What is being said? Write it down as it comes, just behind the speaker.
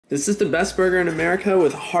This is the best burger in America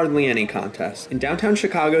with hardly any contest. In downtown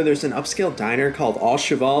Chicago, there's an upscale diner called Al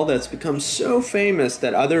Cheval that's become so famous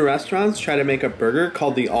that other restaurants try to make a burger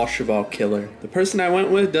called the Al Cheval Killer. The person I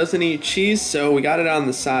went with doesn't eat cheese, so we got it on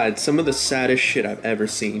the side. Some of the saddest shit I've ever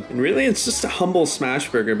seen. And really, it's just a humble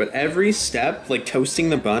smash burger, but every step, like toasting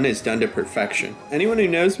the bun, is done to perfection. Anyone who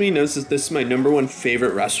knows me knows that this is my #1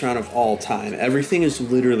 favorite restaurant of all time. Everything is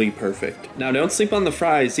literally perfect. Now, don't sleep on the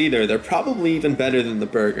fries either. They're probably even better than the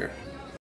burger.